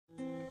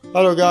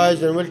Hello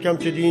guys, and welcome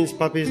to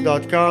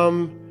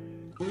deanspuppies.com.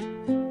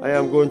 I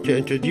am going to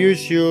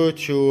introduce you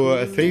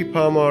to 3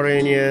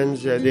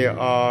 Pomeranians. They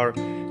are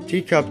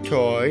teacup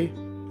toy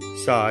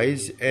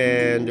size,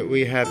 and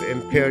we have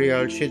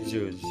imperial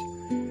shih-tzus.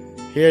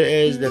 Here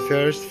is the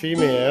first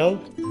female,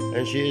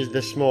 and she is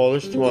the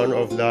smallest one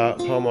of the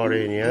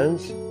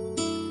Pomeranians.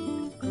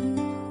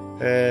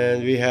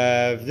 And we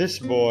have this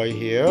boy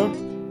here,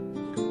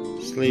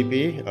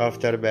 sleepy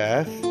after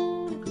bath.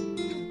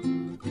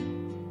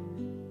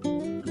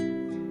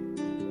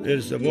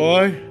 There's the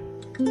boy.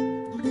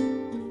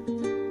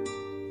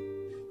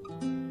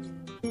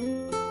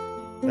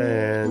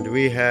 And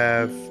we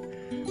have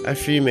a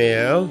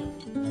female.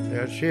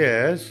 There she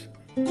is.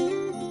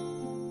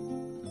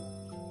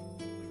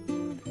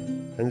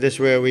 And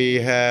this way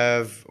we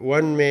have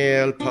 1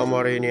 male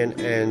Pomeranian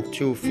and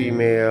 2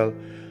 female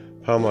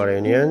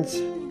Pomeranians.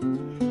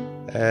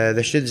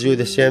 The Shih Tzu,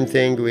 the same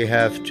thing. We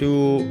have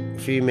 2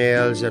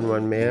 females and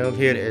 1 male.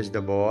 Here is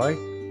the boy.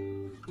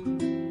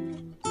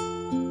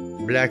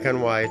 Black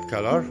and white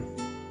color.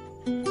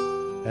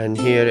 And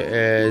here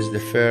is the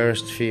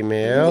first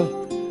female.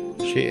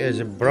 She is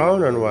a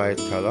brown and white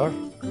color.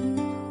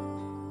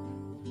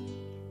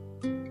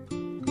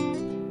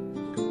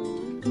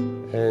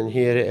 And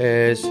here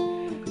is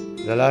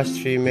the last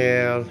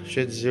female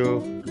Shih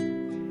Tzu,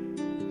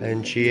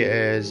 and she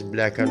is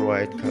black and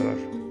white color.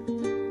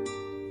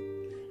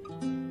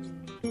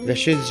 The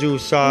Shih Tzu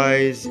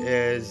size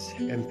is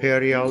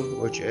imperial,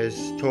 which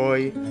is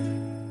toy.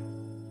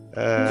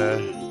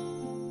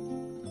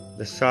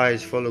 The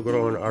size full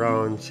grown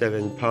around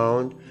 7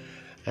 pounds,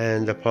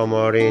 and the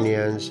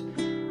Pomeranians,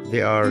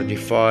 they are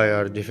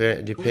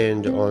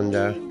depend on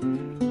the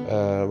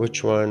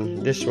which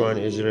one. This one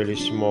is really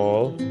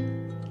small,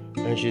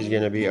 and she's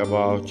gonna be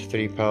about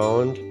 3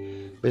 pounds.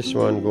 This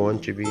one going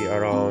to be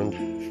around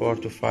 4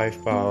 to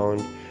 5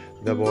 pounds.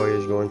 The boy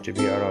is going to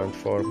be around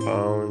 4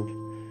 pounds.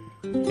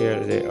 Here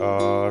they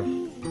are.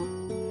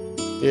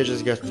 They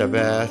just got the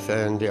bath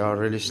and they are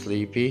really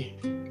sleepy.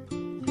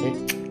 Okay.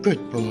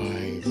 Good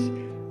boys.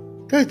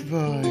 Good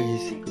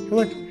boys. Come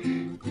on.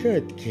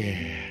 Good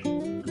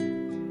girl.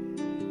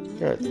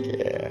 Good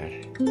girl.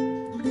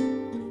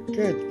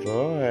 Good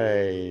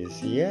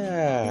boys.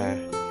 Yeah.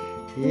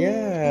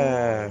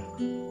 Yeah.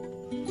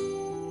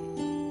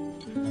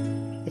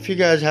 If you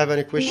guys have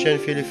any question,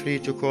 feel free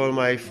to call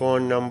my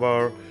phone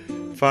number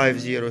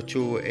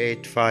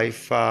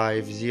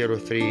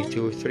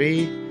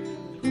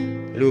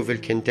 502-855-0323, Louisville,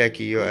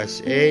 Kentucky,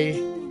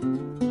 USA.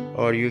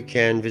 Or you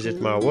can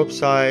visit my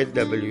website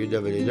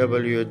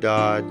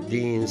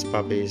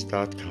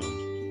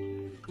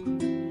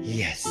www.deanspuppies.com.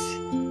 Yes,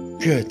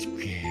 good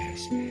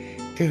girls,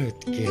 good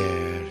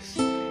girls,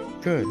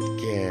 good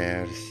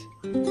girls.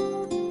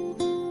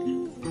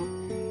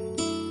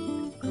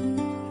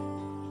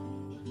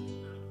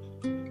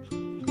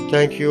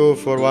 Thank you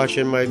for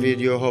watching my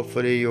video.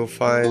 Hopefully you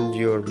find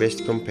your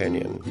best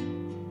companion.